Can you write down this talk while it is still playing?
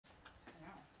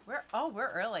We're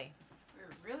early.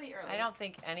 We're really early. I don't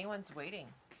think anyone's waiting.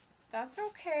 That's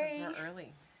okay. Because we're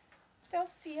early. They'll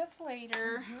see us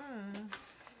later.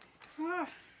 Mm-hmm.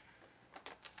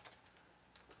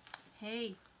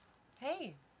 Hey.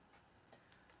 Hey.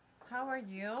 How are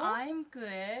you? I'm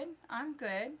good. I'm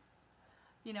good.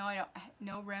 You know, I don't,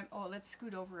 no rem, oh, let's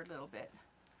scoot over a little bit.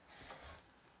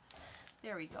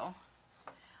 There we go.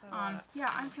 Yeah,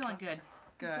 I'm feeling good.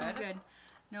 Good. I'm feeling good.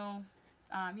 No,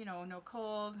 you know, no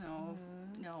cold, no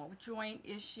joint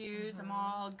issues. I'm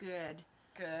all good.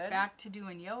 Good. Back to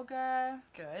doing yoga.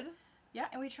 Good. Yeah,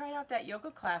 and we tried out that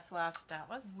yoga class last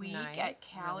week nice. at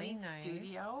Callie's Really nice.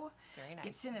 studio. Very nice.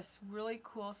 It's in this really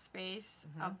cool space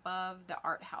above the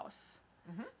art house.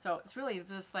 Mm-hmm. So it's really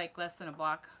just like less than a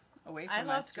block away from us. I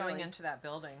loved going into that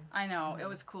building. I know. It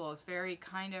was cool. It's very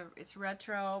it's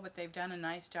retro, but they've done a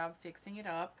nice job fixing it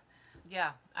up.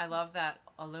 Yeah, I love that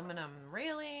aluminum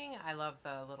railing. I love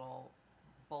the little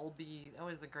bulby. It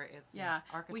was a great, it's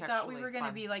architecturally we thought we were going to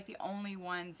fun. be like the only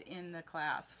ones in the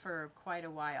class for quite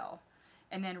a while.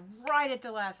 And then right at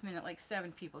the last minute, like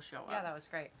 7 people show up. Yeah, that was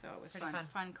great. So it was pretty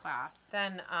fun class.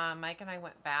 Then Mike and I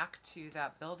went back to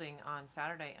that building on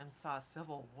Saturday and saw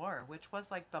Civil War, which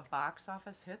was like the box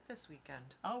office hit this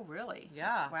weekend. Oh, really?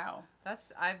 Yeah. Wow.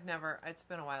 It's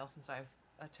been a while since I've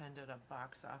attended a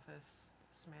box office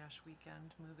smash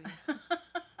weekend movie.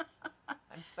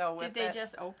 I'm so with Did they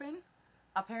just open?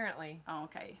 Apparently. Oh,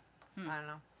 okay. I don't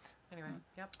know. Anyway,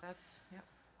 yep.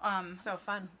 So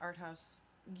fun, art house.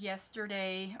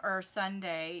 Yesterday or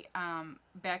Sunday,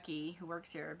 Becky, who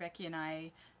works here, Becky and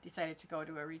I decided to go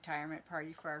to a retirement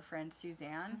party for our friend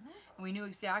Suzanne. And we knew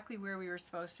exactly where we were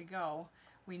supposed to go.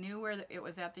 We knew where it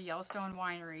was at the Yellowstone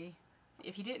Winery.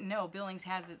 If you didn't know, Billings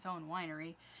has its own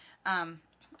winery.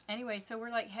 Anyway, so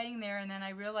we're like heading there, and then I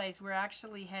realized we're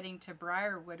actually heading to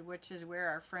Briarwood, which is where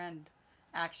our friend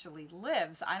actually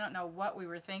lives. I don't know what we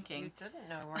were thinking. You didn't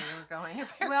know where you were going,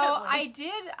 apparently. Well, I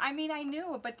did. I mean, I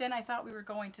knew, but then I thought we were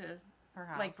going to her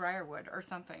house. Like Briarwood or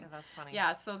something. Yeah, that's funny.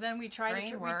 Yeah, so then we tried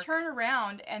to we turn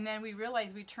around, and then we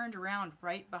realized we turned around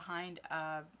right behind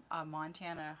a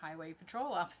Montana Highway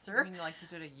Patrol officer. You mean like you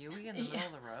did a U-ey in the middle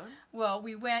of the road? Well,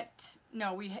 we went,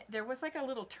 there was like a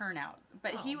little turnout,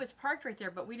 but he was parked right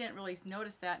there, but we didn't really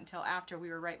notice that until after we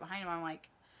were right behind him. I'm like,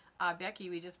 Becky,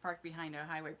 we just parked behind a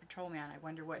highway patrolman. I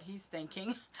wonder what he's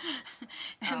thinking.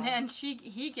 And then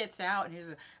he gets out and he's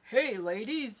like, hey,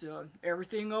 ladies,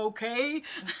 everything okay?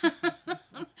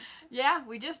 Yeah,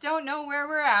 we just don't know where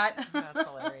we're at. That's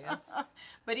hilarious.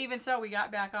 But even so, we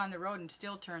got back on the road and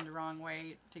still turned the wrong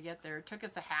way to get there. It took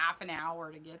us a half an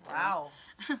hour to get there. Wow.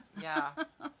 Yeah.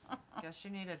 Guess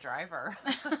you need a driver.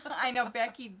 I know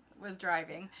Becky was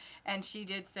driving, and she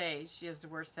did say she has the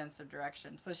worst sense of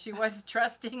direction. So she was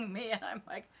trusting me, and I'm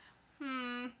like,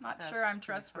 not sure I'm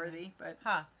trustworthy. But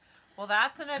well,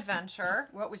 that's an adventure.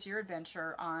 What was your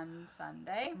adventure on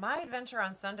Sunday? My adventure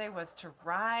on Sunday was to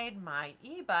ride my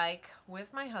e-bike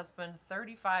with my husband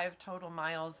 35 total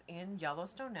miles in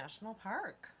Yellowstone National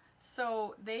Park.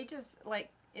 So they just,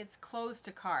 it's closed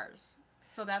to cars.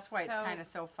 So that's why it's kind of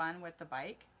so fun with the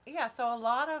bike. Yeah, so a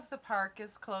lot of the park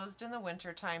is closed in the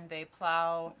wintertime. They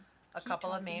plow a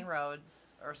couple of main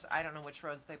roads, or I don't know which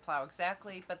roads they plow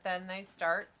exactly, but then they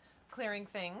start clearing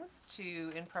things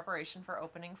in preparation for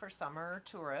opening for summer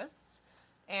tourists.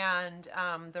 And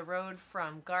the road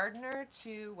from Gardner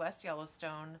to West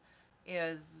Yellowstone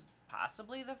is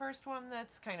possibly the first one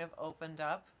that's kind of opened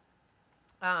up.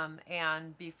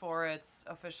 And before it's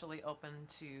officially open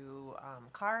to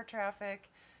car traffic,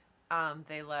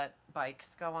 they let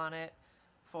bikes go on it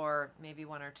for maybe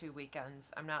 1 or 2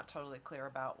 weekends. I'm not totally clear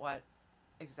about what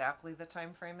exactly the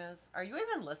time frame is. Are you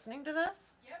even listening to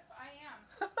this? Yep, I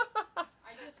am.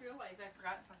 I just realized I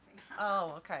forgot something.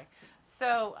 Oh, okay.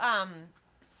 So,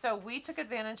 so we took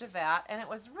advantage of that, and it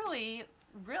was really,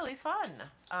 really fun.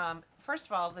 First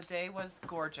of all, the day was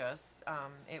gorgeous.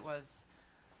 It was,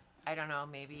 I don't know,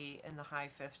 maybe in the high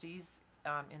 50s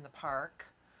in the park.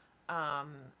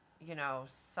 You know,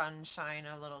 sunshine,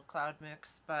 a little cloud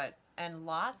mix, and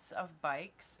lots of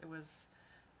bikes. It was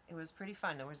pretty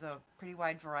fun. There was a pretty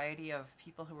wide variety of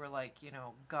people who were like, you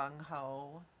know,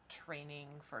 gung-ho training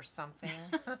for something,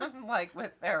 like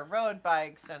with their road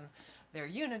bikes and their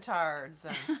unitards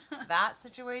and that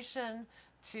situation,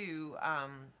 to,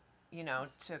 you know,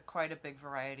 to quite a big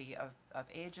variety of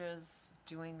ages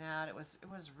doing that. It was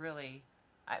really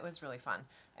fun.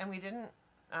 And we didn't,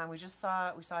 we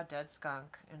saw a dead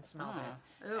skunk and smelled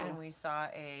it. Ew. And we saw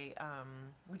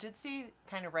we did see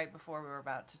kind of right before we were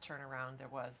about to turn around, there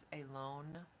was a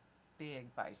lone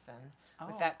big bison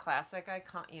with that classic that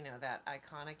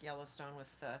iconic Yellowstone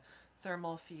with the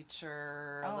thermal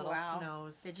feature, a Oh, little wow. snow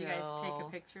Did you guys take a still.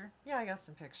 picture? Yeah, I got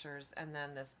some pictures, and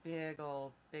then this big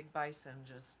bison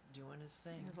just doing his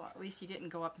thing. Well, at least you didn't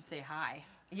go up and say hi.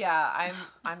 Yeah,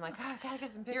 I'm like, oh, I gotta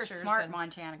get some You're a pictures. smart and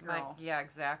Montana girl. Yeah,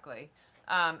 exactly.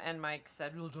 And Mike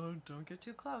said, well, don't get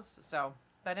too close. So,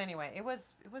 but anyway, it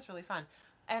was really fun,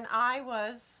 and I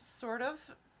was sort of,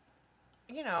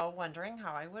 wondering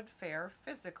how I would fare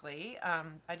physically.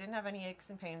 I didn't have any aches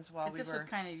and pains while 'Cause we this were. was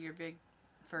kind of your big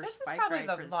first This is bike probably ride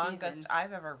the for the longest season.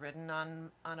 I've ever ridden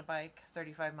on a bike,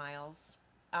 35 miles.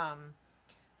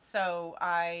 So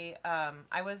I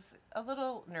was a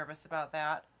little nervous about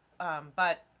that,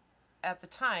 but at the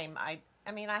time I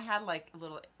mean I had like a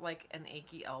little like an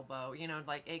achy elbow,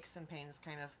 like aches and pains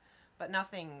kind of, but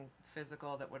nothing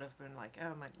physical that would have been like,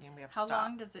 oh my, we have to How stop.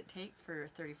 long does it take for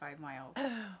 35 miles?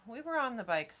 We were on the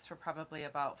bikes for probably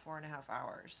about 4.5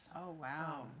 hours. Oh,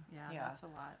 wow. Yeah. That's a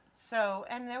lot. So,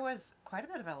 and there was quite a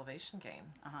bit of elevation gain.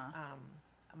 Uh-huh.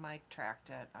 Mike tracked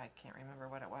it. I can't remember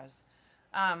what it was.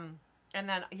 And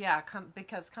then,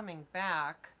 because coming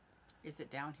back Is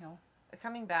it downhill?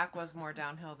 was more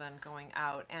downhill than going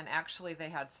out. And actually, they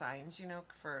had signs,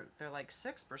 they're like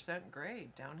 6%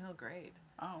 grade, downhill grade.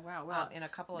 Oh, wow. Well, in a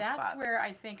couple of that's spots. where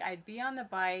I think I'd be on the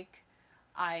bike.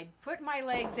 I'd put my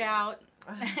legs out.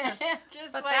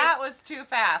 Just But like, that was too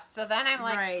fast. So then I'm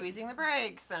like Right. squeezing the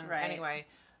brakes, and Right. anyway,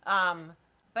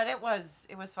 but it was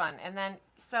fun. And then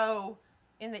so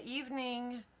in the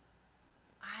evening,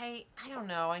 I don't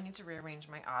know. I need to rearrange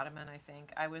my ottoman. I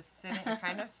think I was sitting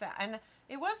kind of sad, and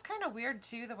it was kind of weird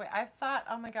too. The way I thought,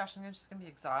 oh my gosh, I'm just gonna be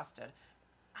exhausted.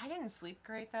 I didn't sleep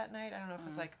great that night. I don't know if it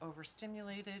was like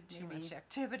overstimulated, too Maybe. much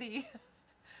activity.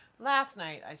 Last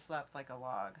night I slept like a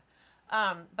log.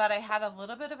 But I had a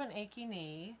little bit of an achy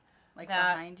knee. like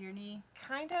that- behind your knee.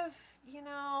 Kind of,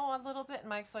 a little bit.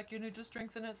 Mike's like, you need to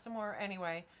strengthen it some more.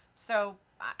 Anyway, so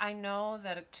I know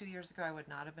that 2 years ago I would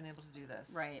not have been able to do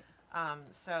this. Right.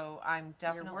 So I'm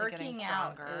definitely Your getting working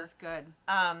out stronger. is good.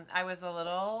 I was a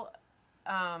little,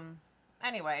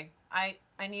 anyway, I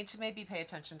need to maybe pay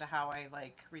attention to how I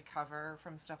like recover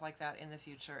from stuff like that in the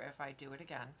future if I do it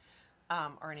again,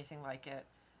 or anything like it.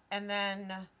 And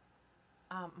then,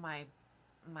 my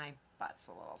butt's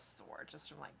a little sore just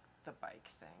from like the bike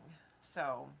thing.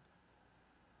 So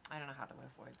I don't know how to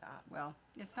avoid that. Well,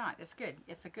 it's not. It's good.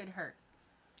 It's a good hurt.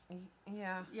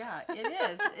 Yeah. Yeah,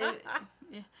 it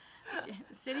is.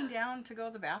 Sitting down to go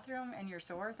to the bathroom and you're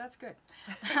sore, that's good.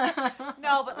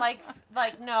 No,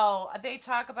 but no, they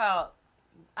talk about,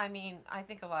 I mean, I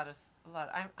think a lot,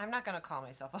 I'm not going to call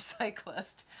myself a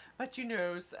cyclist, but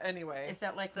anyway. Is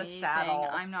that like the me saddle. saying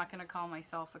I'm not going to call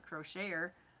myself a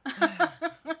crocheter? I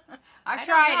I've don't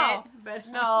tried know. it, but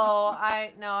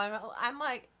I'm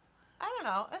like, I don't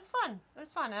know. It's fun. It was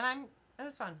fun, and it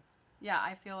was fun. yeah,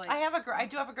 I feel like I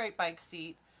do have a great bike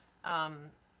seat,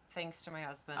 thanks to my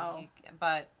husband. Oh.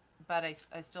 But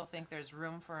I still think there's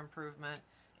room for improvement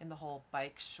in the whole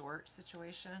bike short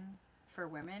situation. for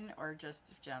women or just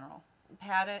general.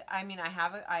 Padded. I mean, I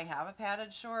have a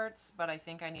padded shorts, but I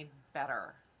think I need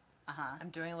better. Uh-huh. I'm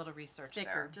doing a little research Thicker.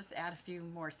 there. Just add a few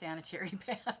more sanitary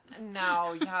pads.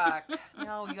 No, yuck.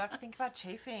 No, you have to think about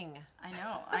chafing. I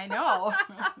know.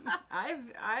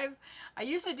 I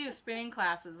used to do spinning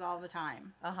classes all the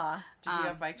time. Uh-huh. Did you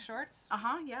have bike shorts?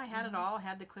 Uh-huh, yeah, I had it all. I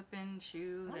had the clip-in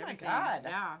shoes, Oh my everything. God.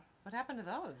 Yeah. What happened to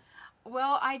those?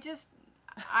 Well, I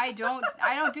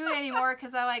don't do it anymore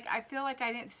because I feel like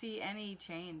I didn't see any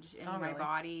change in Oh, my really?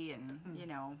 body and,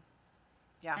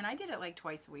 Yeah. And I did it like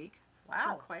twice a week.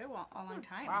 Wow. For quite a long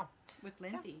time. Wow. With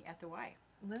Lindsay at the Y.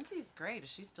 Lindsay's great. Is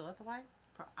she still at the Y?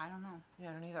 I don't know.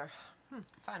 Yeah, I don't either.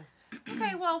 Fun.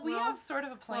 Okay, well, we have sort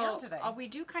of a plan today. We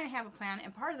do kind of have a plan,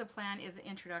 and part of the plan is an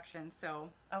introduction. So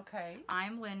Okay.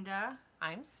 I'm Linda,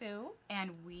 I'm Sue.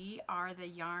 and we are the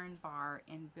Yarn Bar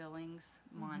in Billings,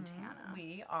 Montana.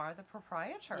 We are the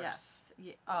proprietors Yes.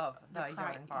 of the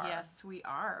Yarn Bar. Yes, we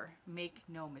are. Make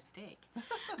no mistake.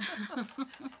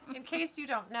 In case you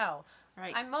don't know,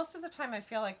 Right. most of the time I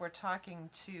feel like we're talking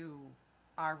to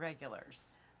our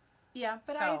regulars. Yeah,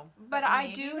 but So, but but I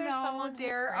maybe do there's someone know who's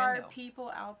there brand are new. people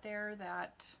out there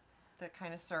that, That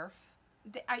kind of surf.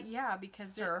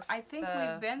 because Surf I think the-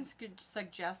 we've been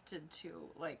suggested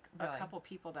to like Really? a couple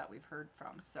people that we've heard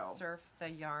from. So Surf the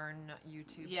yarn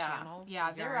YouTube yeah, channels.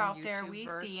 yeah, the they're yarn out there. We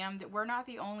YouTubeverse. see them. We're not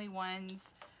the only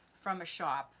ones from a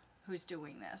shop who's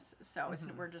doing this. So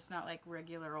we're just not like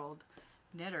regular old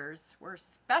knitters. We're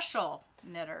special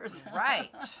knitters. Right.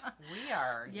 We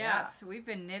are. Yes, we've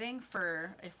been knitting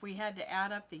for, if we had to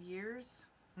add up the years,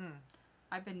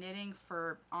 I've been knitting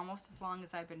for almost as long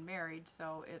as I've been married,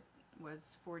 so it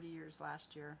was 40 years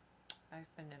last year.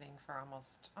 I've been knitting for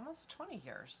almost 20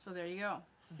 years. So there you go.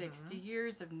 60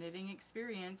 years of knitting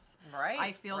experience. Right.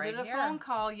 I fielded right a here. phone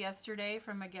call yesterday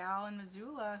from a gal in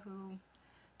Missoula who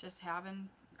just having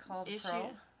Called issue. Pro.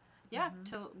 Yeah,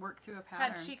 to work through a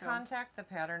pattern. Had she so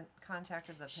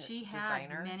contacted the she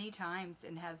designer? had many times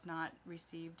and has not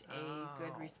received a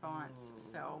good response.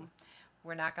 So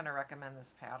we're not going to recommend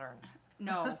this pattern.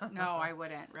 no, I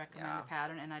wouldn't recommend Yeah. the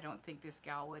pattern, and I don't think this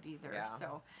gal would either. Yeah.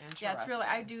 So yeah, it's really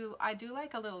Interesting. I do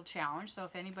like a little challenge. So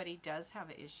if anybody does have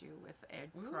an issue with a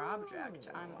project,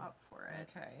 I'm up for it.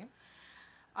 Okay.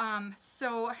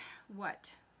 So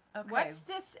what? Okay. What's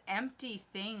this empty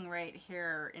thing right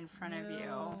here in front of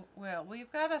you? Well, we've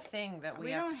got a thing that we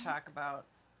We have don't to talk about.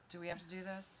 Do we have to do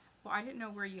this? Well, I didn't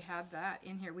know where you had that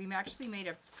in here. We actually made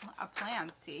a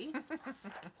plan, see?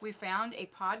 We found a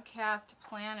podcast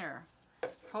planner,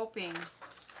 hoping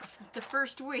this is the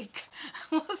first week.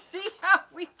 We'll see how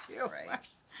we do. Right.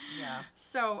 Yeah.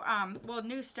 So, well,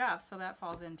 new stuff. So that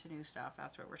falls into new stuff.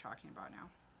 That's what we're talking about now.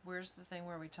 Where's the thing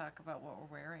where we talk about what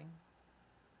we're wearing?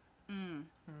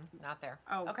 Not there.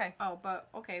 Oh, Okay. Oh, but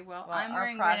okay. Well, Well, I'm our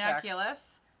wearing projects.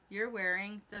 ranunculus. You're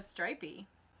wearing the stripey.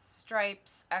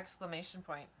 Stripes! Exclamation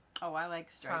point Oh, I like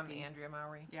from stripey. Andrea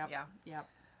Mowry. Yep. Yeah. Yep.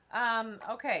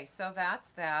 Okay, so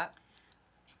that's that.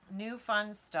 New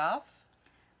fun stuff.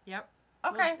 Yep.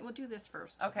 Okay. We'll do this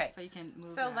first. Okay. So you can move.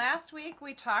 So that. last week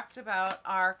we talked about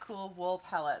our cool wool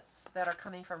pellets that are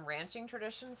coming from Ranching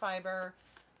Tradition Fiber,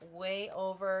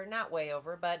 not way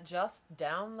over, but just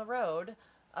down the road,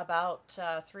 about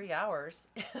 3 hours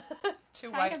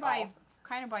to Whitehall.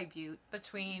 Kind of by Butte.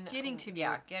 Between Getting to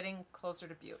yeah, Butte. getting closer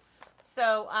to Butte.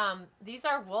 So these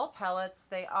are wool pellets.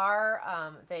 They are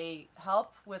they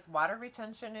help with water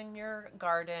retention in your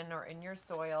garden or in your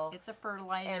soil. It's a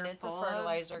fertilizer. And it's a full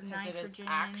fertilizer of because it is nitrogen.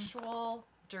 actual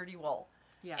dirty wool.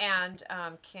 Yeah. And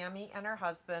Cammie and her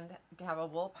husband have a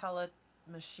wool pellet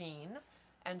machine.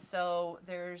 And so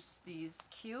there's these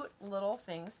cute little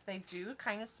things. They do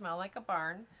kind of smell like a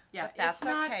barn. Yeah, but that's it's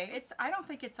not, okay. I don't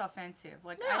think it's offensive.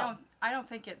 Like No. I don't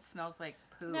think it smells like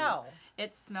poo. No.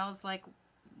 It smells like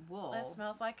wool. It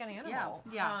smells like an animal.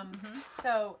 Yeah.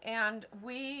 So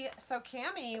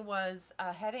Cammie was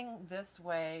heading this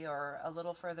way or a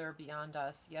little further beyond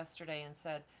us yesterday and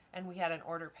said, and we had an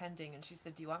order pending, and she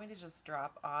said, "Do you want me to just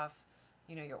drop off,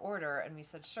 your order?" And we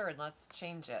said, "Sure, and let's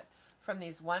change it from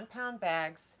these 1 pound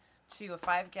bags to a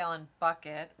 5-gallon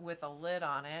bucket with a lid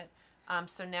on it."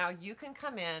 So now you can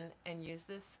come in and use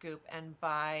this scoop and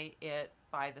buy it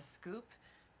by the scoop.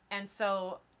 And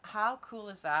so how cool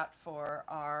is that for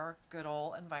our good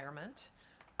old environment?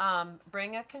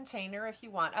 Bring a container if you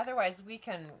want. Otherwise, we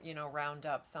can, round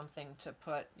up something to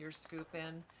put your scoop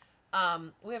in.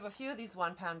 We have a few of these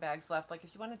 1 pound bags left. Like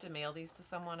if you wanted to mail these to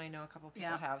someone, I know a couple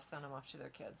people have sent them off to their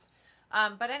kids.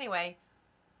 But anyway,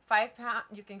 5 pound,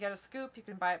 you can get a scoop. You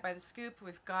can buy it by the scoop.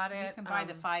 We've got it. You can buy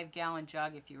the 5-gallon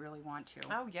jug if you really want to.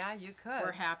 Oh yeah, you could.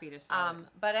 We're happy to sell it.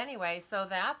 But anyway, so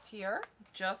that's here.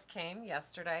 Just came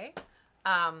yesterday.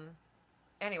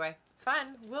 Anyway,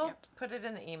 fun. We'll put it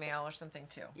in the email or something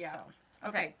too. Yeah. So,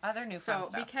 Okay. Other new fun So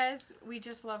stuff. because we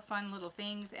just love fun little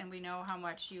things, and we know how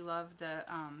much you love the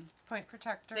Point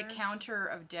protectors. the counter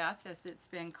of death, as it's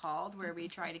been called, where we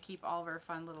try to keep all of our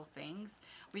fun little things.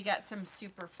 We got some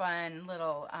super fun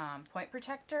little point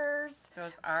protectors.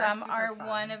 Those are Some super are fun.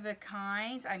 one of a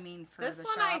kinds. I mean, for This the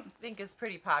one shop. I think is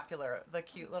pretty popular. The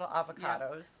cute little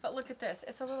avocados. But look at this.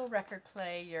 It's a little record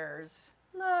players.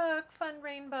 Look, fun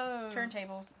rainbows.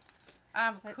 Turntables.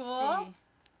 Let's Cool. see.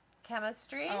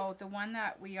 Chemistry. Oh, the one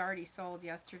that we already sold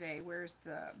yesterday. Where's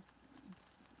the...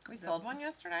 We sold one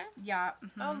yesterday. Yeah.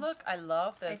 Oh, look, I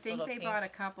love this. I think little they pink. bought a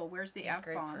couple. Where's the pink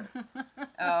F-bomb?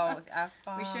 Oh, the F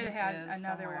bomb. We should have had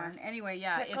another somewhere. one. Anyway,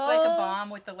 yeah, it's Pickles. like a bomb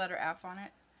with the letter F on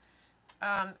it.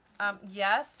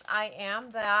 Yes, I am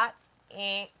that.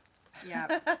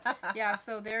 Yeah. Yeah,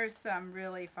 so there's some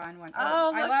really fun ones.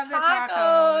 Oh, I look, love tacos. the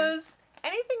tacos.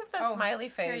 Anything with the Oh, smiley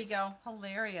face. here you go.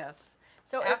 Hilarious.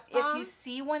 So if you F-bomb?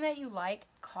 see one that you like,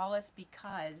 call us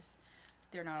because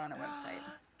they're not on a website.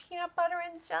 Peanut butter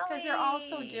and jelly. Because they're all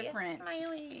so different. And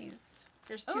smileys.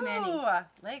 There's too many.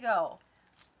 Lego.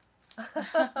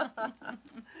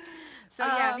 So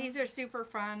yeah, these are super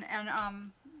fun. And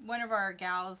one of our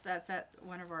gals that's at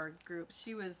one of our groups,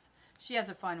 she has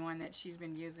a fun one that she's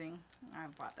been using. I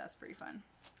thought that's pretty fun.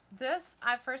 This,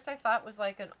 at first I thought was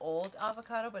like an old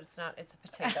avocado, but it's not. It's a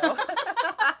potato.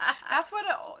 That's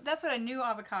what a new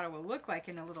avocado will look like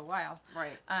in a little while.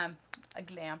 Right. A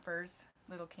glampers,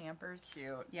 little campers.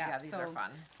 Cute. Yeah, These are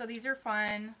fun. So these are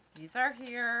fun. These are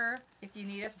here. If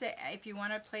you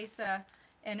want to place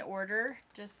an order,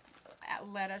 just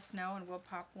let us know, and we'll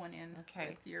pop one in Okay.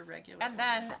 with your regular. And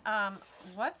order. then,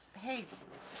 hey,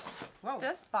 Whoa,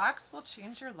 this box will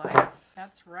change your life.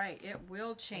 that's right. It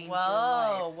will change your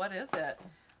Whoa, life. what is it?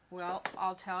 Well,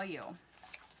 I'll tell you.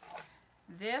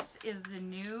 This is the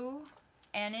new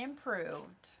and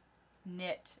improved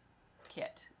knit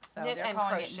kit. So Knit they're and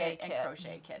calling crochet it knit kit. and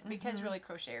crochet kit because really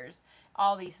crocheters,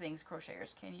 all these things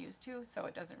crocheters can use too, so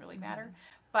it doesn't really matter.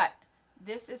 But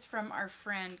this is from our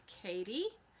friend Katie,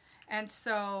 and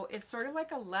so it's sort of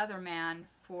like a Leatherman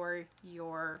for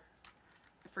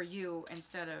you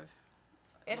instead of.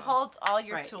 It holds all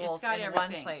your Right, it's tools got in one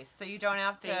everything. place, so you don't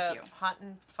have Thank to you. hunt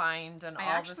and find and I all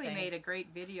the actually things. made a great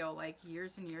video like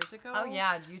years and years ago. Oh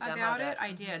yeah, you demoed About it. it,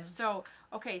 I did. So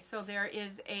okay, so there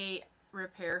is a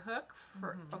repair hook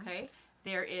for okay.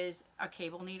 There is a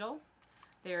cable needle.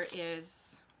 There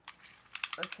is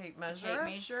A tape a measure. tape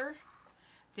measure.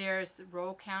 There's the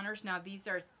row counters. Now these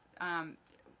are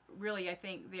really, I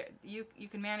think you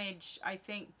can manage, I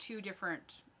think, 2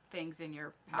 different things in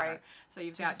your pattern. Right. So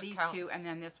you've 2 got these different 2, counts. and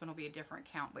then this one will be a different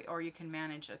count. Or you can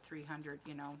manage a 300,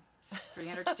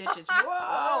 300 stitches. Whoa!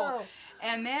 Whoa.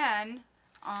 And then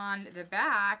on the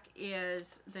back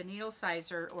is the needle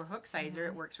sizer or hook sizer.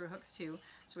 It works for hooks too.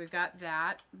 So we've got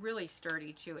that. Really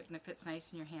sturdy too. And it fits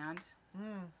nice in your hand.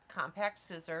 Compact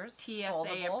scissors. TSA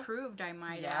foldable. approved, I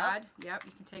might Yep. add. Yep,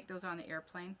 you can take those on the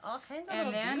airplane. All kinds of And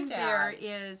little then doodads. there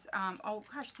is, oh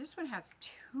gosh, this one has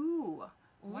 2.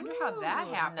 I wonder how that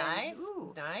Ooh, happened. Nice,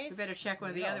 Ooh. nice. We better check one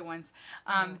of the other needles.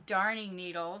 ones. Darning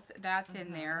needles, that's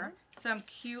in there. Some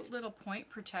cute little point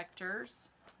protectors.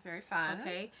 Very fun.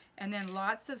 Okay, and then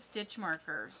lots of stitch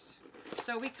markers.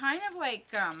 So we kind of like,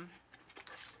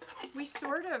 we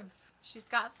sort of She's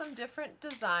got some different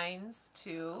designs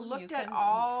too. looked You at can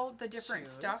all the different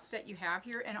choose. stuff that you have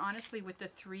here, and honestly, with the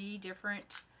 3 different,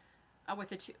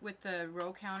 with the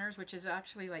row counters, which is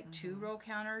actually like 2 row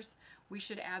counters, we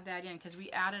should add that in because we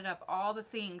added up all the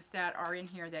things that are in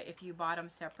here that if you bought them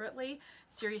separately,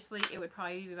 seriously, it would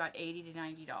probably be about $80 to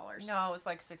 $90. No, it was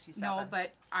like 67. No, but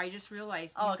I just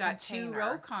realized Oh, you've got container.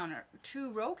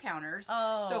 2 row counters.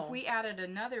 Oh. So if we added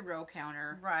another row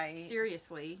counter, Right.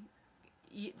 seriously,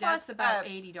 Plus, that's about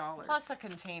 $80. Plus a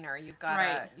container, you've got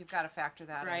Right. to factor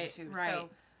that in too. Right.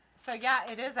 So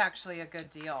yeah, it is actually a good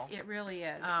deal. It really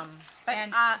is. But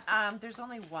And- there's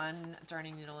only one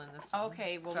darning needle in this one.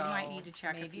 Okay, well, we might need to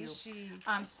check a maybe few. she.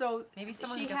 Maybe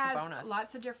someone she gets a has bonus.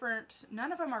 lots of different.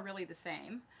 None of them are really the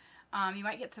same. You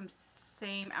might get some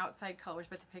same outside colors,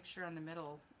 but the picture on the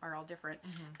middle are all different,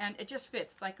 and it just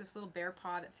fits like this little bear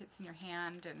paw that fits in your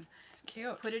hand, and It's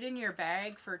cute. put it in your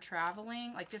bag for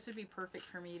traveling. Like this would be perfect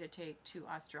for me to take to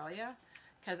Australia,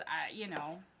 because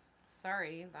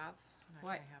Sorry, that's not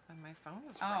What? gonna happen. My phone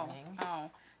is Oh, ringing.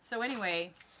 oh. So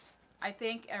anyway, I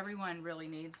think everyone really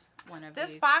needs one of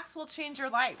This these. box will change your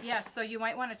life. Yes, so you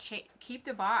might want to keep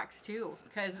the box too,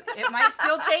 because it might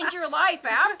still change your life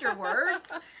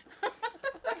afterwards.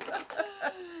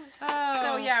 Oh,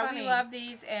 So yeah, funny. we love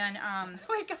these, and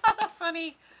We got a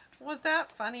funny. Was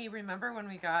that funny? Remember when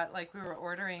we got we were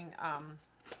ordering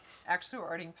actually we're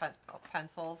ordering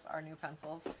pencils, our new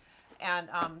pencils, and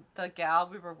the gal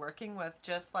we were working with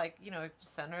just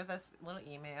sent her this little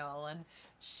email, and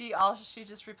she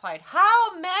just replied,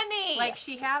 "How many?" like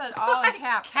she had it all in Like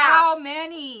caps. caps. How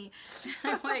many?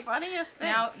 That's the funniest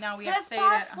thing. Now we have to This say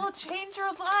box that. will change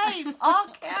your life. All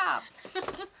caps.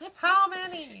 How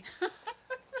many?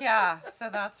 Yeah, so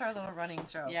that's our little running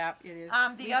joke. Yeah, it is.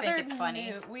 The we other think it's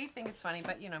funny. we think it's funny,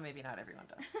 but maybe not everyone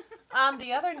does.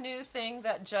 The other new thing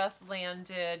that just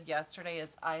landed yesterday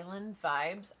is Island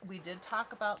Vibes. We did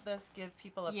talk about this, give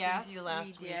people a Yes, preview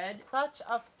last we week. did. Such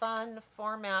a fun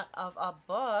format of a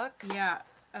book. Yeah,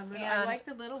 a little. I And like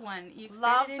the little one. You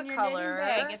love fit it in the your color.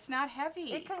 knitting bag. It's not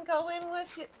heavy. It can go in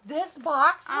with this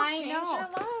box will I change know. your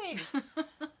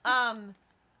life.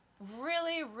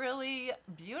 Really, really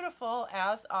beautiful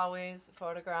as always.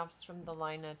 Photographs from the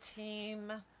Lina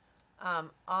team.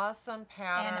 Awesome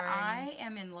patterns. And I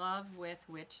am in love with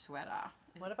Witch Sweater.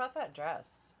 What about that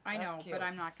dress? I That's know, cute. but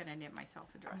I'm not going to knit myself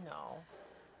a dress. No.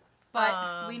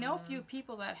 But we know a few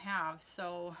people that have,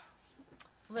 so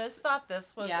Liz thought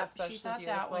this was yeah, especially she thought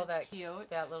beautiful. that was cute.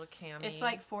 That little cami. It's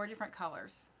like 4 different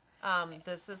colors.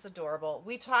 This is adorable.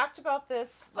 We talked about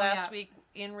this last yeah. week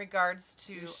in regards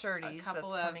to A Shirtee's that's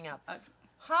couple of coming up.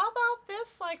 How about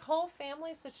this whole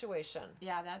family situation?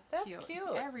 yeah, that's cute.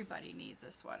 Everybody needs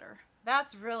a sweater,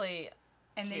 That's really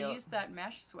and cute. they use that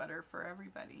mesh sweater for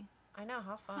everybody. I know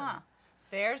how fun. Huh.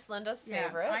 There's Linda's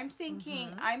favorite. I'm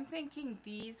thinking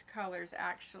these colors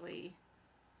actually.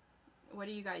 What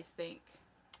do you guys think?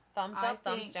 Thumbs I up,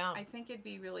 thumbs think- down. I think it'd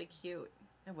be really cute.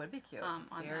 It would be cute. On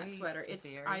that sweater. It's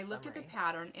very I looked at the summery.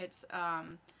 pattern. It's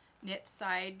knit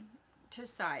side to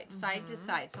side, side to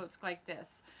side. So it's like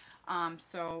this.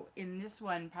 So in this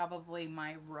one, probably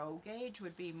my row gauge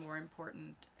would be more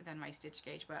important than my stitch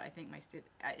gauge. But I think my stitch,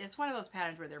 it's one of those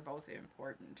patterns where they're both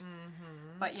important.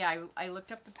 But yeah, I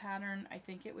looked up the pattern. I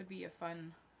think it would be a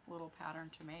fun little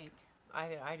pattern to make.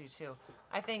 I do too.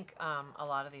 I think a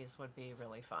lot of these would be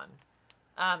really fun.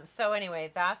 So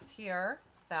anyway, that's here.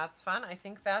 That's fun. I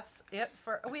think that's it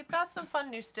for. We've got some fun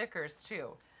new stickers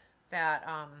too. That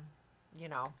you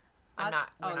know, we're not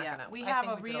gonna. We I have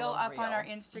think a we did reel up on reel. our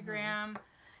Instagram,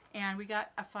 and we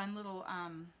got a fun little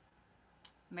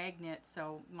magnet.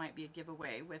 So might be a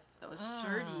giveaway with those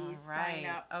Shirtees Right. sign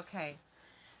ups. Okay.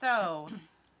 So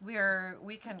we're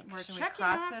We're should we checking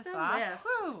cross off this the off? list.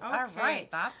 Whew, All Okay.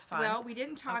 right. That's fun. Well, we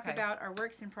didn't talk Okay. about our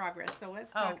works in progress, so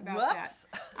let's talk about whoops.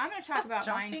 that. I'm going to talk about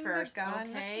mine Jumping the first, gun.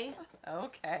 okay?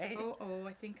 Okay. Oh,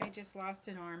 I think I just lost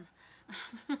an arm.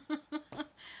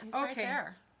 He's right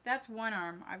there. That's one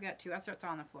arm. I've got two. That's what's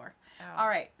on the floor. Oh. All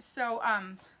right. So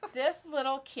this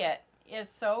little kit is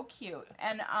so cute,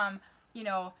 and you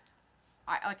know,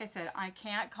 like I said, I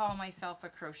can't call myself a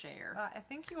crocheter, I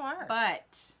think you are.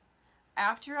 but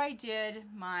after I did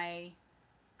my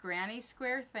granny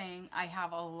square thing, I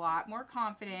have a lot more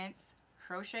confidence,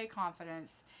 crochet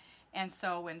confidence, and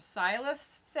so when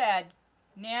Silas said,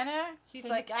 "Nana," He's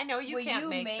can- like, I know you will can't you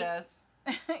make make- this.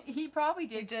 he probably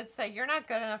You did. did say you're not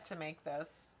good enough to make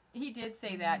this. He did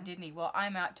say that, didn't he? Well,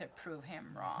 I'm out to prove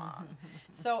him wrong.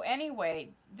 So anyway,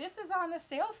 this is on the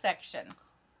sale section.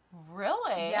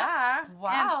 Really? Yeah.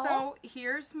 Wow. And so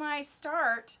here's my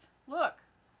start. Look.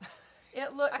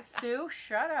 It looks Sue,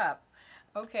 shut up.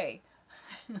 Okay.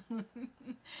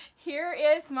 Here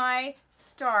is my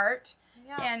start.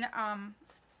 Yeah. And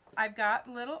I've got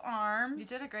little arms. You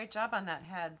did a great job on that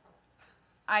head.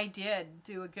 I did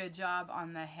do a good job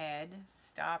on the head.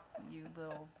 Stop, you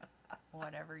little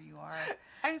whatever you are.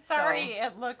 I'm sorry.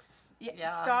 It looks.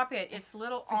 Yeah. Stop it. It's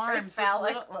little very arms. with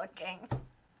phallic little- looking.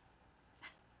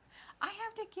 I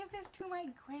have to give this to my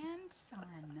grandson.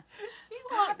 You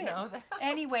Stop won't it. know that.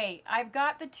 Anyway, I've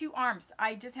got the two arms.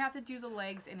 I just have to do the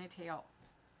legs and a tail.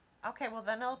 Okay, well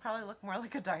then it'll probably look more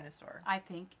like a dinosaur. I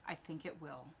think it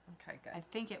will. Okay, good. I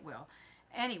think it will.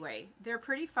 Anyway, they're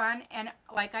pretty fun, and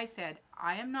like I said,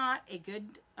 I am not a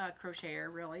good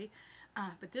crocheter really,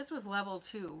 but this was level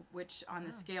 2, which on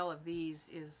the scale of these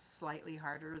is slightly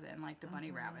harder than like the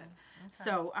bunny rabbit. Okay.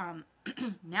 So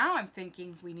now I'm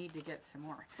thinking we need to get some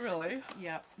more. Really?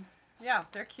 Yep. Yeah,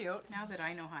 they're cute. Now that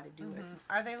I know how to do it,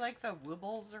 Are they like the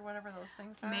woobles or whatever those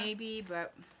things are? maybe,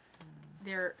 but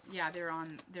they're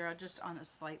just on a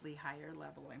slightly higher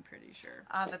level. I'm pretty sure.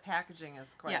 The packaging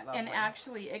is quite lovely. And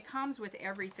actually, it comes with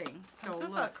everything. So This is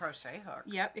a look. crochet hook.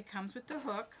 Yep, it comes with the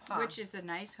hook, Huh. which is a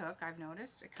nice hook, I've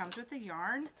noticed. It comes with the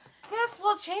yarn. This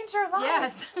will change your life.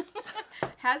 Yes.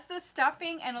 Has the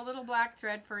stuffing and a little black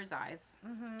thread for his eyes.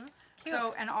 Mm-hmm. Cute.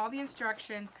 So, and all the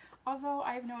instructions. Although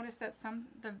I've noticed that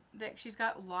that she's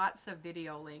got lots of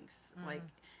video links, like,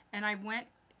 and I went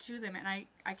to them and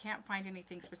I can't find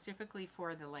anything specifically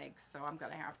for the legs, so I'm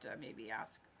gonna have to maybe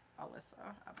ask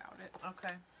Alyssa about it.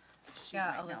 Okay. She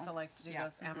Yeah, might Alyssa know. likes to do Yeah,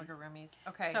 those mhm. amigurumis.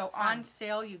 Okay. So fun. on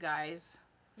sale, you guys.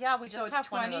 Yeah, we So just it's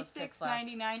have one of those kits left.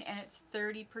 $26.99 and it's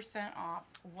 30% off.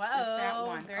 Whoa, Just that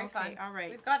one. very Okay, fun. all right.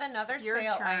 We've got another Your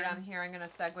sale turn. item here. I'm going to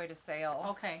segue to sale.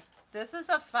 Okay. This is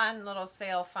a fun little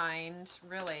sale find,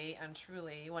 really and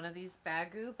truly. One of these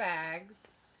Bagoo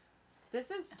bags. This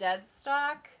is dead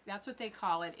stock That's what they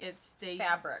call it. It's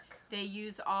fabric. They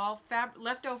use all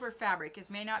leftover fabric. It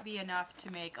may not be enough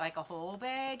to make like a whole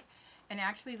bag, and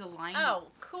actually the lining. Oh,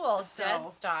 cool. So, dead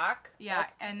stock. yeah.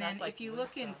 That's- And that's then like if you loose look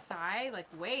stuff. inside, like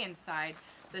way inside,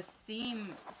 the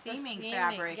seaming seaming,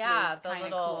 fabric yeah, is the kind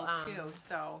of little, cool too.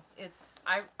 So It's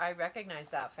I recognize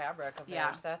that fabric of Yeah,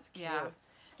 theirs. That's cute. yeah.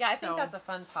 Yeah, I think So- that's a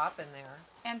fun pop in there.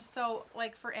 and so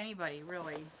like for anybody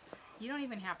really, you don't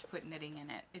even have to put knitting in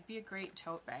it. It'd be a great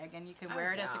tote bag, and you can Oh,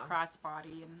 wear it as a yeah.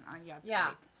 crossbody, and yeah, it's Yeah,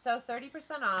 great. so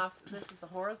 30% off. This is the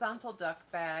horizontal duck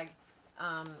bag.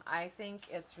 I think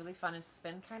it's really fun. It's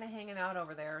been kind of hanging out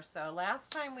over there. So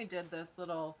last time we did this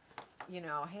little,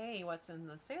 hey, what's in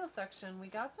the sale section, we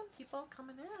got some people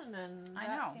coming in, and I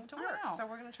that know, seemed to I work. know. So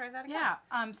we're going to try that again.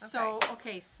 Yeah.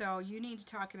 So you need to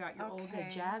talk about your Olga Okay.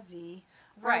 Jazzy.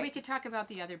 Or Right. we could talk about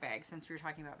the other bags since we were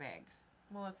talking about bags.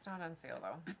 Well, it's not on sale,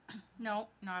 though. No,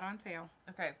 not on sale.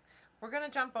 Okay, we're going to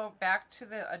jump back to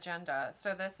the agenda.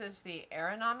 So this is the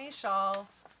Aranami Shawl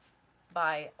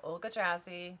by Olga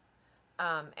Jazzy.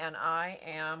 And I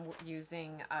am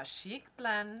using a chic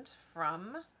blend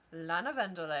from Lana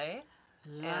Vendele.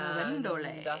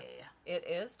 Lavendole. It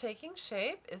is taking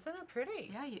shape. Isn't it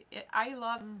pretty? Yeah, I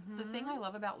love the thing I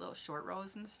love about little short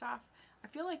rows and stuff. I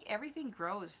feel like everything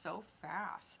grows so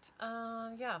fast.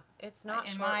 Yeah, it's not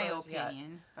in short my rows yet.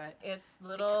 opinion, but It's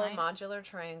little modular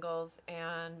triangles,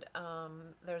 and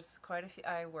there's quite a few.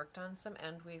 I worked on some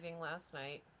end weaving last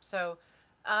night, so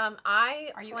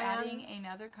Are you adding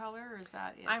another color, or is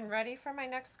that it? I'm ready for my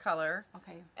next color.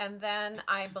 Okay. And then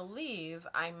I believe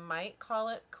I might call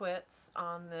it quits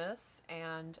on this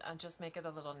and just make it a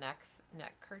little neck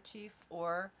kerchief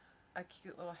or a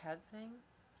cute little head thing.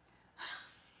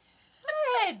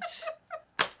 What?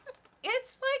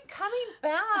 It's like coming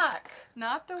back.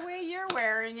 Not the way you're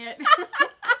wearing it.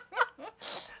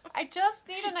 I just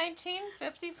need a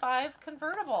 1955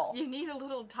 convertible. You need a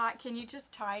little tie. Can you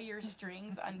just tie your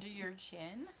strings under your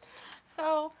chin?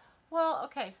 So, well,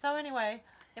 okay. So anyway,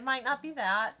 it might not be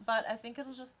that, but I think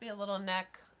it'll just be a little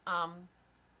neck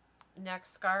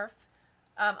scarf.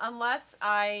 Unless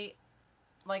I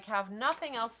like have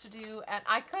nothing else to do, and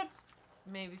I could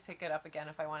maybe pick it up again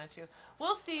if I wanted to.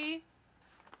 We'll see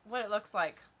what it looks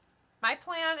like. My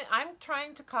plan, I'm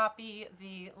trying to copy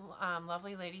the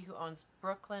lovely lady who owns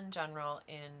Brooklyn General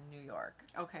in New York.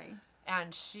 Okay.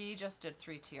 And she just did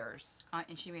 3 tiers.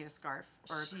 And she made a scarf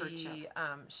or a kerchief.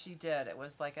 She did. It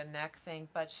was like a neck thing,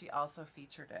 but she also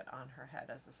featured it on her head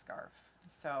as a scarf.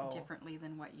 So differently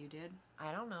than what you did?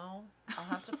 I don't know. I'll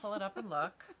have to pull it up and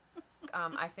look.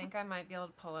 I think I might be able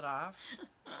to pull it off.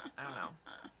 I don't know.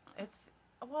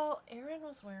 Well, Erin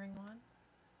was wearing one.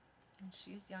 And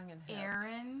she's young and hip.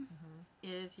 Erin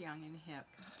is young and hip.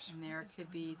 Gosh, and there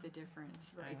could be the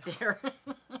difference right there.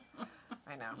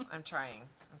 I know. I'm trying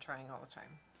all the time.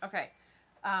 Okay.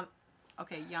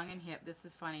 Okay, young and hip. This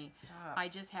is funny. Stop. I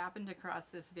just happened across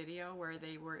this video where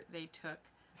they took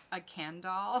a Ken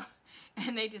doll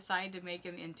and they decided to make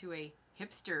him into a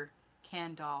hipster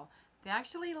Ken doll. They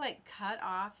actually like cut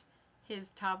off his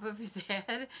top of his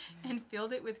head and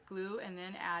filled it with glue and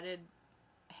then added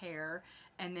hair,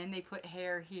 and then they put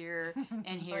hair here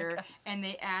and here, and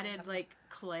they added like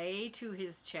clay to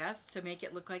his chest to make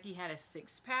it look like he had a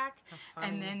 6-pack,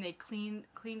 and then they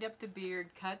cleaned up the beard,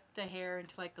 cut the hair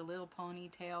into like a little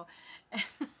ponytail.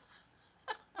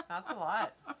 That's a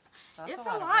lot. It's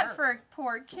a lot for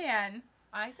poor Ken.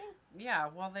 I think, yeah,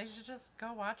 well, they should just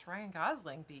go watch Ryan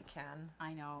Gosling be Ken.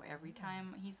 I know, every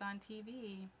time he's on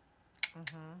TV.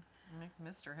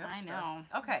 Mr. Hipster. I know.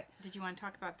 Okay. Did you want to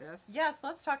talk about this? Yes,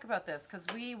 let's talk about this, because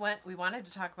we wanted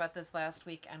to talk about this last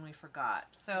week and we forgot.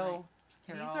 So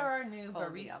these are our new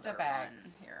barista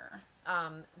bags. Here.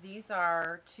 These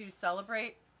are to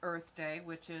celebrate Earth Day,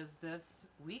 which is this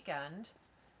weekend.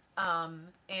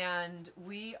 And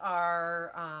we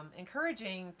are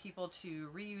encouraging people to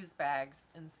reuse bags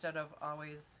instead of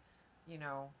always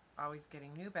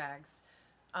getting new bags.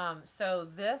 So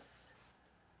this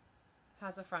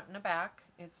has a front and a back.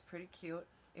 It's pretty cute.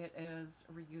 It is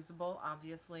reusable,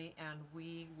 obviously, and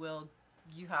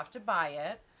you have to buy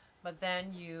it, but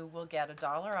then you will get $1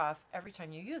 off every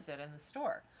time you use it in the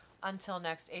store until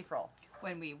next April.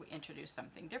 When we introduce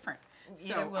something different.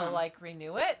 Either we'll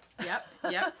renew it. Yep,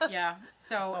 yeah.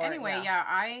 So anyway,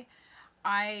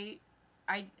 I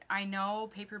know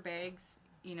paper bags,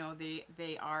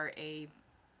 they are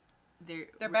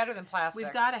they're better than plastic.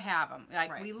 We've got to have them.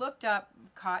 We looked up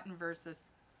cotton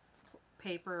versus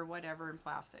paper, whatever, and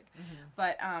plastic.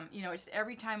 But just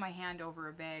every time I hand over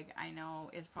a bag, I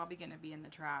know it's probably going to be in the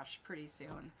trash pretty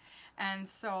soon. And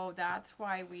so that's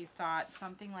why we thought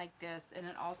something like this, and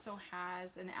it also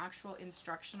has an actual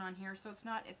instruction on here, so it's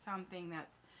not something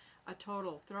that's a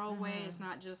total throwaway. It's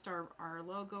not just our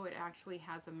logo. It actually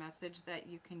has a message that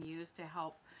you can use to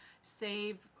help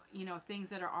save things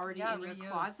that are already in your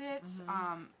closet,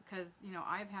 because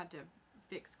I've had to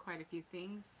fix quite a few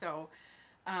things. So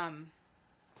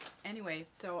anyway,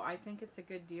 so I think it's a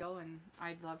good deal, and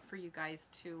I'd love for you guys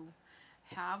to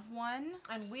have one.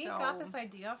 And we got this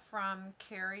idea from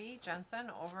Carrie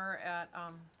Jensen over at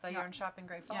the Yarn Shop in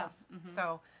Great Falls.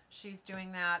 So she's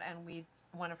doing that, and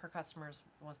one of her customers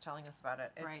was telling us about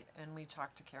it. And we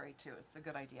talked to Carrie too. It's a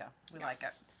good idea. We like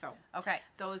it. So okay,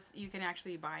 those you can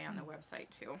actually buy on the website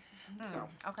too. So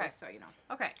just so you know.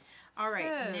 Okay. All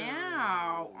right.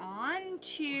 Now on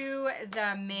to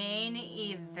the main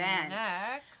event.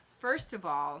 Next. First of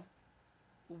all,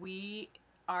 we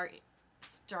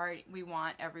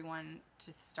want everyone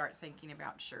to start thinking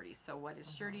about Shirtees. So what is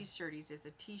Shirtees? Shirtees is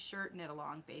a t-shirt knit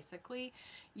along. Basically,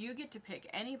 you get to pick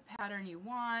any pattern you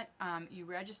want. You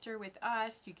register with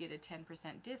us, you get a 10%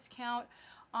 discount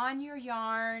on your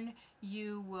yarn.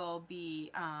 You will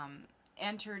be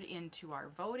entered into our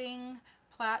voting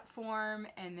platform,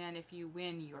 and then if you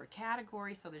win your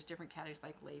category, so there's different categories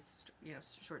like lace,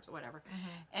 shorts, whatever.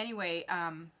 Anyway,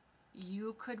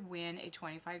 you could win a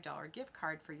 $25 gift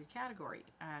card for your category.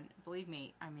 And believe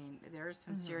me, I mean, there's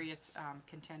some serious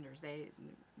contenders.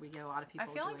 We get a lot of people.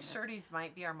 I feel like doing this. Shirtee's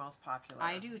might be our most popular.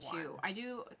 I do too. one. I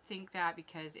do think that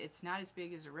because it's not as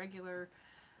big as a regular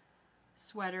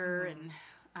sweater, and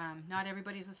not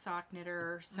everybody's a sock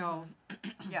knitter. So,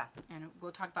 Yeah. and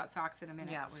we'll talk about socks in a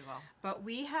minute. Yeah, we will. But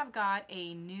we have got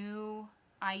a new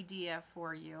idea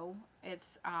for you.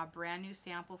 It's a brand new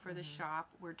sample for the shop.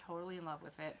 We're totally in love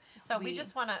with it. So we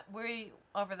just want to,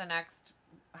 over the next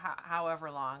however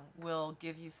long, we'll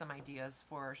give you some ideas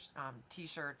for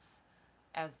t-shirts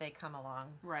as they come along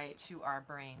right to our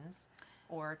brains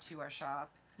or to our shop.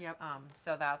 Yep.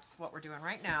 So that's what we're doing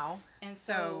right now. And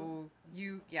so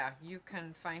you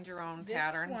can find your own this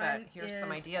pattern, but one here's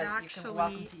some is ideas you're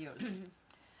welcome to use.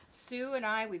 Sue and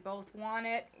I, we both want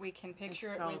it. We can picture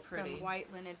It's it so with pretty. some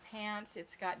white linen pants.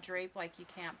 It's got drape like you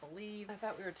can't believe. I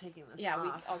thought we were taking this Yeah,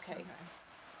 off. okay.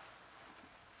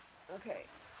 Okay.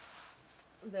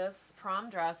 This prom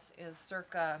dress is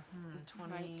circa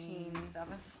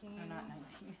 2017. No, not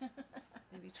 19.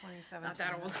 Maybe 2017. Not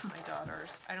that old. That's my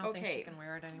daughter's. I don't think she can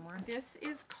wear it anymore. This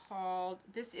is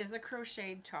a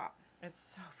crocheted top.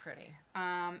 It's so pretty.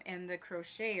 And the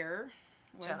crocheter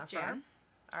was Jennifer, Jen.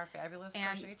 our fabulous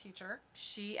And crochet teacher.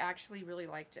 She actually really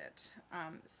liked it.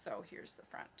 So here's the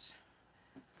front.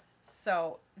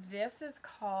 So this is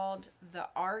called the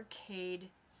Arcade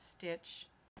Stitch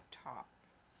Top.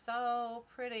 So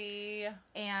pretty.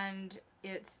 And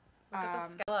it's Look at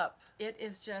the scallop. it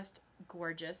is just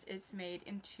gorgeous. It's made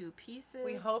in 2 pieces.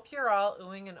 We hope you're all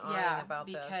oohing and ahhing about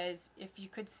this. because if you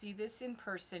could see this in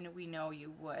person, we know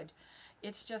you would.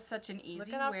 It's just such an easy Look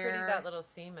at how wear. pretty that little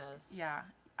seam is. Yeah,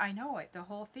 I know it, the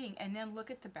whole thing. And then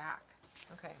look at the back.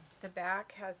 Okay. The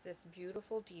back has this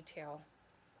beautiful detail.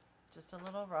 Just a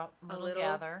little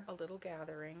gather. A little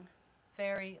gathering.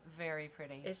 Very, very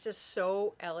pretty. It's just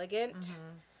so elegant.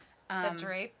 The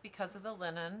drape, because of the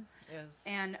linen, is...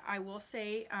 And I will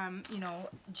say,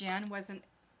 Jen wasn't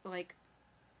like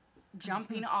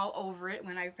jumping all over it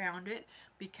when I found it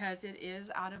because it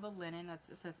is out of a linen.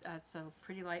 It's a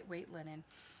pretty lightweight linen.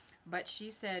 But she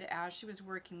said as she was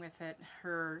working with it,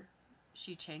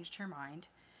 she changed her mind.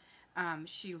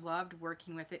 She loved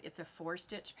working with it. It's a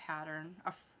 4-stitch pattern,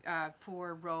 a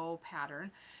 4-row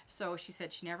pattern. So she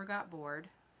said she never got bored.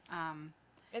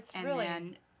 It's and really...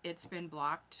 then it's been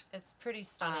blocked. It's pretty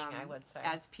stunning, I would say.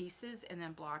 As pieces and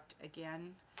then blocked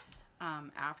again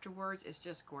afterwards. It's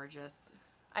just gorgeous.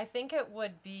 I think it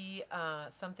would be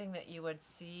something that you would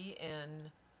see in,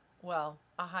 well,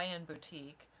 a high-end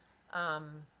boutique,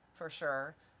 for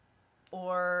sure.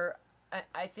 Or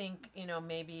I think,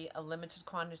 maybe a limited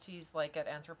quantities like at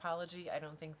Anthropologie. I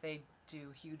don't think they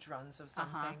do huge runs of some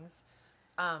things.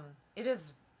 It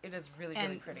is really,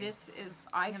 really pretty. This is,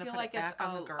 I feel like it's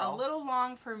a little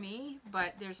long for me,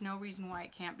 but there's no reason why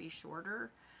it can't be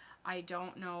shorter. I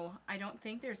don't know. I don't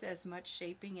think there's as much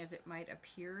shaping as it might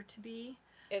appear to be.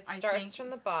 It starts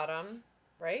from the bottom,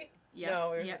 right? Yes.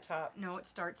 No, there's the top. No, it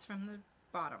starts from the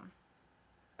bottom.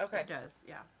 Okay. It does,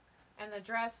 yeah. And the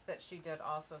dress that she did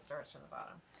also starts from the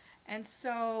bottom. And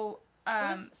so...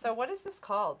 so what is this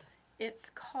called? It's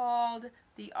called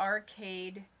the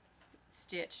Arcade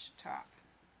Stitch Top.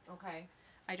 Okay.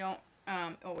 I don't...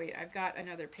 oh, wait. I've got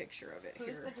another picture of it here.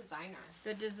 Who's the designer?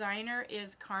 The designer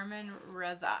is Carmen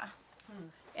Reza.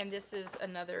 And this is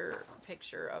another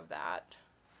picture of that.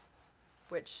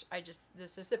 Which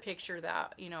this is the picture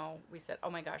that, we said, oh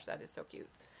my gosh, that is so cute.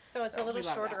 So it's a little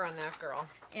shorter on that girl.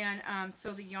 And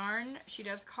so the yarn, she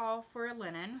does call for a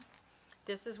linen.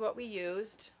 This is what we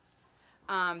used.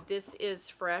 This is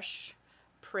Fresh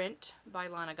Print by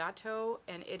Lana Gatto,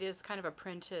 and it is kind of a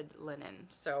printed linen.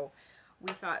 So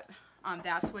we thought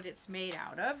that's what it's made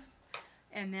out of.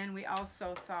 And then we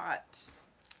also thought...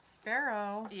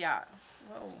 Sparrow. Yeah.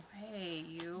 Whoa, hey,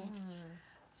 you.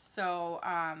 So,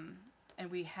 and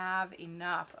we have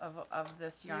enough of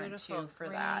this yarn Beautiful too for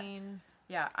green. that.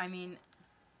 Yeah, I mean,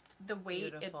 the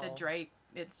weight, Beautiful. the drape,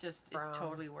 it's Brown.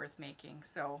 totally worth making.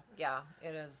 So Yeah,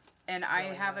 it is. and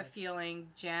really I have a nice. feeling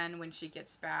Jen, when she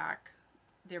gets back,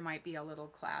 there might be a little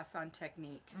class on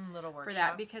technique Little workshop. for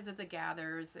that because of the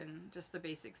gathers and just the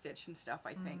basic stitch and stuff.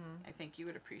 I think you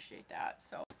would appreciate that.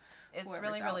 So It's whoever's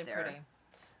really, out really there.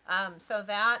 pretty. So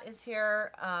that is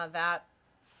here. That,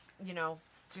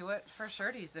 do it for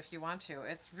Shirtees if you want to.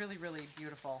 It's really, really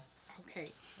beautiful.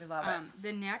 Okay. We love it.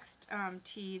 The next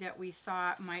tee that we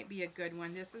thought might be a good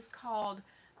one. This is called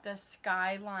the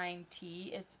Skyline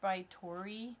Tee. It's by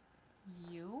Tori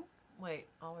Yu. Wait,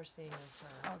 all we're seeing is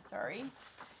her. Oh, sorry.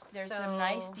 There's some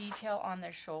nice So- detail on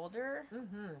the shoulder.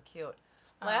 Cute.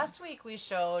 Last week we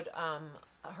showed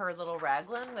her little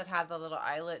raglan that had the little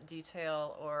eyelet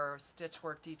detail or stitch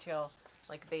work detail,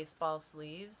 like baseball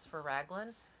sleeves for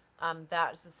raglan.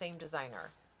 That's the same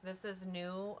designer. This is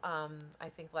new. I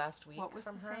think last week What was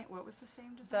from the her. same? What was the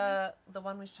same design? The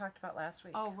one we talked about last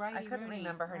week. Oh, right. I couldn't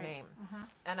remember her name,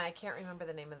 and I can't remember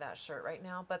the name of that shirt right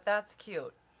now. But that's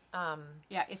cute.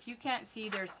 Yeah, if you can't see,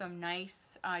 there's some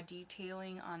nice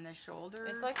detailing on the shoulders.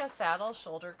 It's like a saddle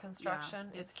shoulder construction.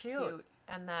 Yeah, it's cute.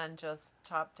 And then just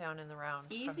top down in the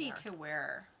round. Easy to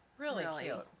wear. Really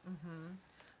cute.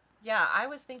 Yeah, I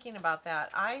was thinking about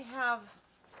that. I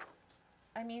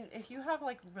mean, if you have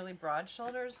like really broad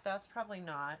shoulders, that's probably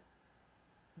not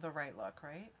the right look,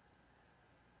 right?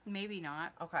 Maybe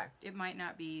not. Okay. It might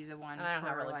not be the one And I don't for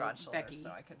have really like broad shoulders, Becky. so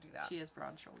I could do that. She has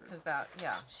broad shoulders. Because that,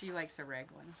 yeah. She likes a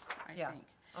raglan, I Yeah. think.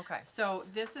 Okay. So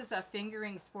this is a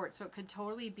fingering sport, so it could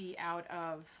totally be out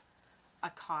of a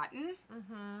cotton,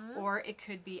 or it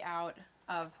could be out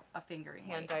of a fingering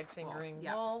weight Hand-dyed wool. fingering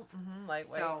Yeah. wool.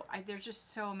 Lightweight. So there's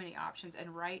just so many options,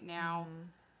 and right now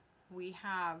we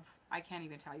have, I can't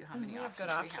even tell you how many We have options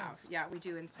good we have. options. Yeah, we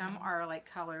do, and some are like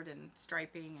colored and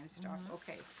striping and stuff.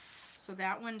 Okay, so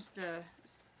that one's the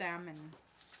salmon.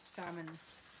 Salmon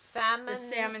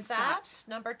salmon Sat, Sat.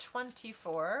 number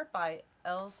 24 by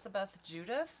Elizabeth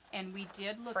Judith. And we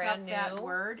did look Brand up that new.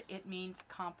 word. It means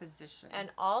composition. And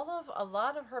a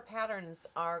lot of her patterns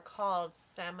are called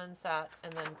Salmon Sat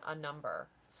and then a number.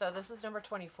 So this is number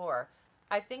 24.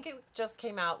 I think it just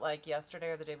came out like yesterday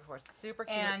or the day before. It's super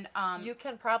cute. And you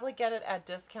can probably get it at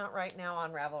discount right now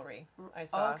on Ravelry. I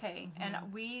saw. okay, and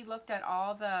we looked at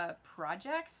all the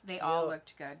projects. They all Cute.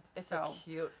 looked good. It's so a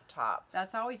cute top.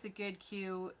 that's always a good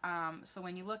cue. So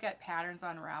when you look at patterns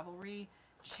on Ravelry,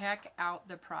 check out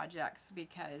the projects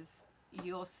because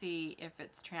you'll see if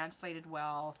it's translated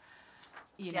well.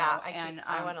 You Yeah, know,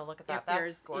 I want to look at that. If That's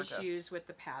there's gorgeous. issues with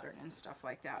the pattern and stuff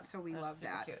like that. So we That's love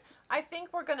super that. Cute. I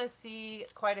think we're gonna see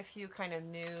quite a few kind of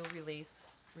new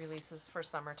releases for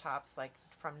summer tops, like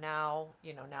from now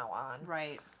on.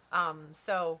 Right.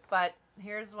 But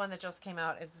here's one that just came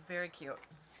out. It's very cute.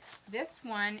 This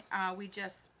one we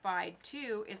just spied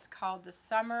too. It's called the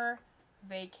Summer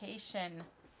Vacation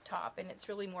Top, and it's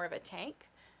really more of a tank.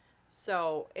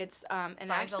 So it's and Size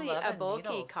actually a 11 bulky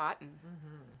needles. cotton.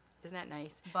 Isn't that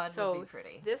nice? Bud so would be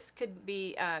pretty. This could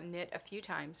be knit a few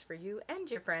times for you and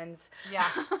your friends. Yeah,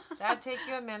 that'd take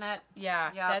you a minute. Yeah,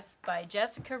 Yep. that's by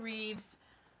Jessica Reeves,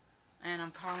 and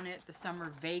I'm calling it the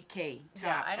Summer Vacay Top.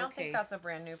 Yeah, I don't Okay. think that's a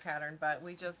brand new pattern, but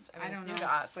we just, I mean, I it's don't new know,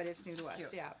 to us. but it's new to us.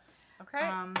 Cute. Yeah. Okay.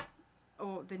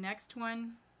 Oh, the next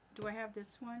one. Do I have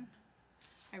this one?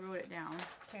 I wrote it down.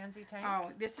 Tansy tank.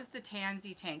 Oh, this is the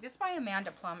Tansy Tank. This is by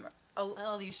Amanda Plummer.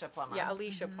 Alicia Plummer. Yeah,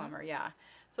 Alicia Plummer, yeah.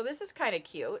 So this is kind of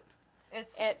cute.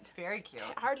 It's It very cute.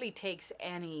 Hardly takes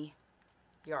any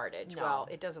yardage. No. Well,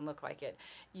 it doesn't look like it.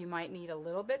 You might need a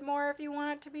little bit more if you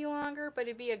want it to be longer, but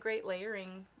it'd be a great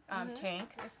layering tank.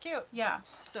 It's cute. Yeah.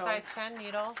 So, Size 10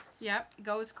 needle. yep,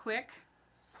 goes quick.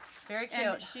 Very cute.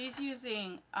 And she's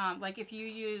using, like if you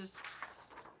used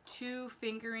 2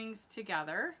 fingerings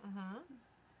together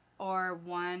or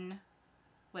one,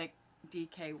 like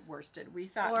DK worsted. We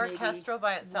thought Or maybe Kestrel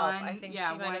by itself. I one- think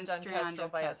yeah, she might one have done strand Kestrel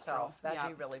of by Kestrel. itself. That'd be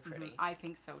Yep. really pretty. I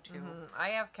think so too. I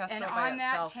have Kestrel And by on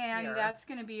that itself tan, here. that's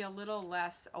going to be a little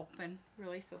less open,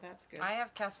 really, so that's good. I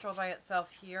have Kestrel by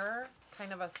itself here.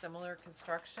 Kind of a similar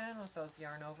construction with those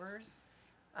yarn overs.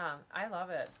 I love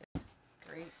it. It's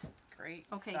great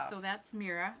Okay, stuff. so that's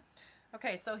Mira.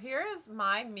 Okay, so here is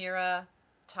my Mira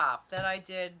top that I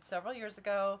did several years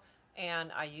ago,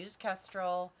 and I used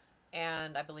Kestrel,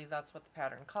 and I believe that's what the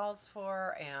pattern calls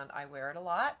for, and I wear it a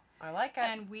lot. I like it.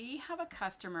 And we have a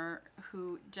customer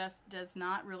who just does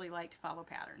not really like to follow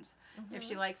patterns. If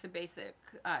she likes a basic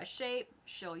shape,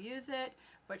 she'll use it,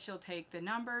 but she'll take the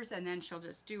numbers and then she'll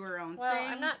just do her own Well, thing.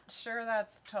 I'm not sure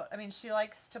that's. I mean, she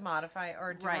likes to modify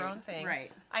or do her own thing.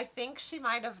 Right. I think she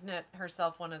might have knit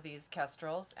herself one of these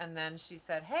Kestrels, and then she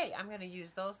said, "Hey, I'm going to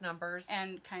use those numbers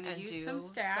And kind of and use do some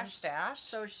stash. So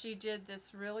So she did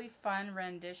this really fun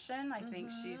rendition. I think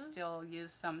she still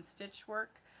used some stitch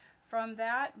work from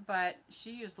that, but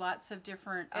she used lots of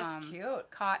different it's cute.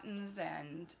 cottons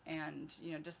and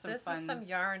just some This fun. is some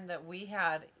yarn that we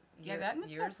had that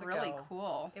knits years up really ago.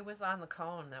 cool. It was on the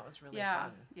cone. That was really Yeah,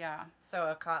 fun. yeah. So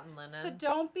a cotton linen. So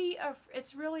don't be.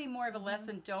 It's really more of a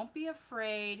lesson. Don't be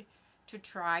afraid to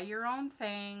try your own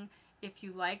thing if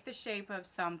you like the shape of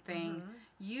something,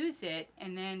 use it,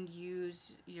 and then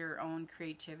use your own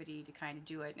creativity to kind of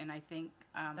do it. And I think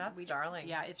That's darling.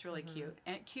 Yeah, it's really cute,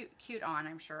 and cute on,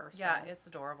 I'm sure. Yeah, So. it's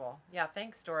adorable. Yeah,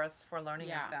 thanks Doris for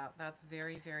learning us Yeah. that. That's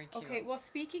very, very cute. Okay, well,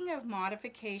 speaking of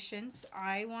modifications,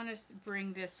 I want to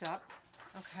bring this up.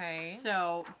 Okay.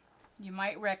 So, you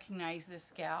might recognize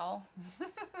this gal.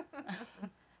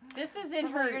 This is in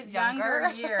her years younger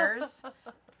younger. years.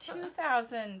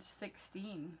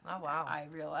 2016. Oh, wow. I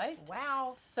realized.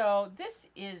 Wow. So this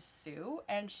is Sue,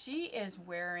 and she is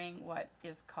wearing what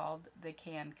is called the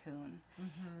Cancun.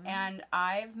 And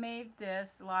I've made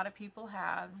this. A lot of people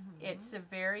have. It's a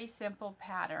very simple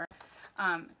pattern.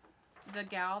 The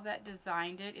gal that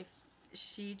designed it, if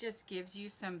she just gives you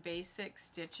some basic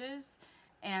stitches,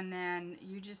 and then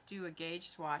you just do a gauge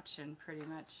swatch and pretty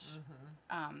much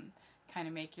kind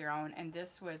of make your own. And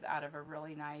this was out of a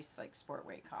really nice like sport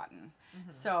weight cotton.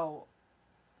 So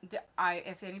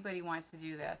if anybody wants to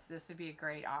do this, this would be a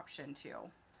great option too.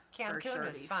 Cancun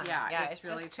is Shirtees. fun. Yeah, it's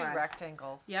really just two fun.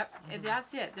 rectangles. Yep, and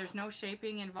that's it. There's no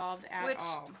shaping involved at Which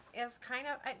all. is kind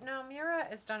of, no, Mira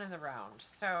is done in the round.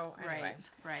 So anyway.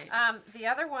 Right. The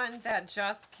other one that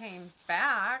just came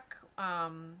back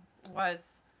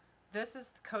was, this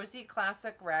is Cozy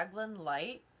Classic Raglan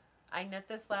Light. I knit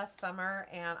this last summer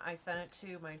and I sent it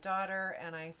to my daughter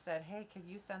and I said, hey, could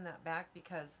you send that back,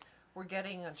 because we're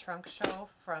getting a trunk show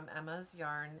from Emma's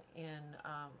Yarn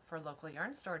for local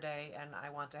yarn store day, and I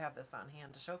want to have this on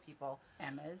hand to show people.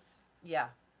 Emma's Yeah.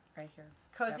 right here.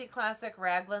 Cozy Classic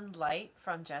Raglan Light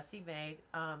from Jessie Made.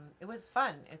 It was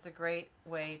fun. It's a great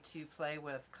way to play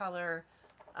with color,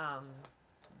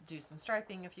 do some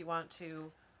striping if you want to,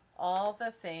 all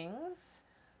the things,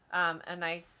 a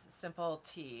nice simple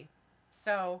tee.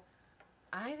 So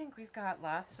I think we've got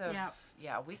lots of,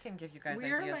 we can give you guys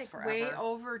We're ideas like forever. way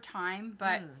over time,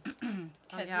 but we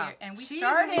Jeez,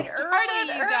 started, we started early,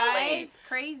 you early. guys.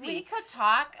 Crazy. We could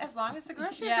talk as long as the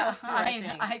grocery yeah, bills do, I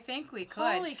think. I think we could.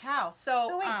 Holy cow. So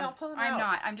No, wait, don't pull them I'm out.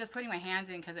 not. I'm just putting my hands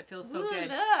in because it feels so Ooh, good.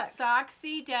 look.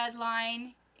 Soxy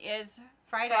deadline is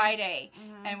Friday.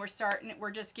 And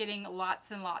we're just getting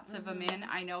lots and lots of them in.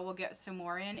 I know we'll get some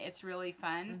more in. It's really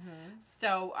fun.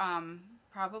 So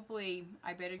probably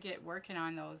I better get working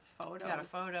on those photos. We got a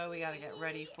photo. We got to get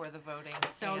ready for the voting.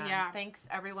 So, And yeah. Thanks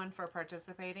everyone for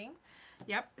participating.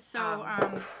 Yep. So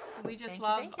we just thank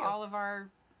love you. all of our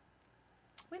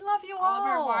We love you all. all of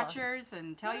our watchers,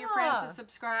 and tell your friends Yeah. to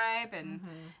subscribe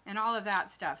and all of that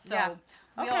stuff. So Yeah.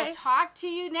 we'll Okay. talk to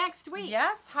you next week.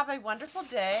 Yes. Have a wonderful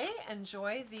day.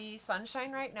 Enjoy the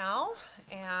sunshine right now,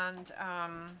 and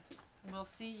we'll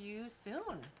see you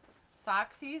soon.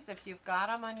 Soxies, if you've got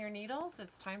them on your needles,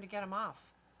 it's time to get them off.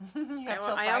 You have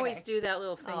till I always Friday. do that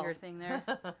little finger thing there.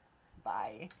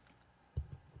 Bye.